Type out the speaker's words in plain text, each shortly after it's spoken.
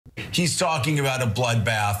He's talking about a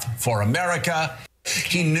bloodbath for America.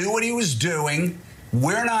 He knew what he was doing.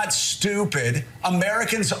 We're not stupid.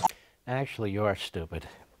 Americans... Actually, you're stupid.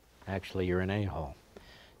 Actually, you're an a-hole.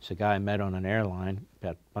 It's a guy I met on an airline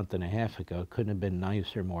about a month and a half ago. Couldn't have been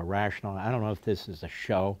nicer, more rational. I don't know if this is a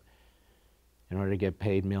show in order to get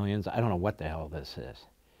paid millions. I don't know what the hell this is.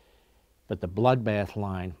 But the bloodbath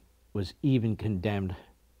line was even condemned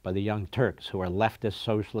by the Young Turks, who are leftist,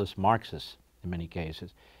 socialist, Marxists in many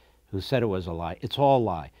cases, who said it was a lie. It's all a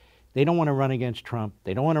lie. They don't want to run against Trump.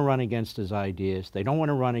 They don't want to run against his ideas. They don't want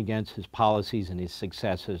to run against his policies and his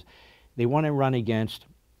successes. They want to run against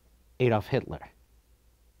Adolf Hitler.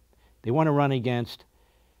 They want to run against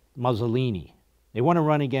Mussolini. They want to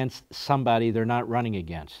run against somebody they're not running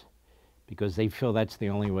against because they feel that's the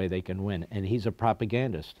only way they can win. And he's a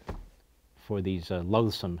propagandist for these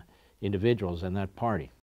loathsome individuals in that party.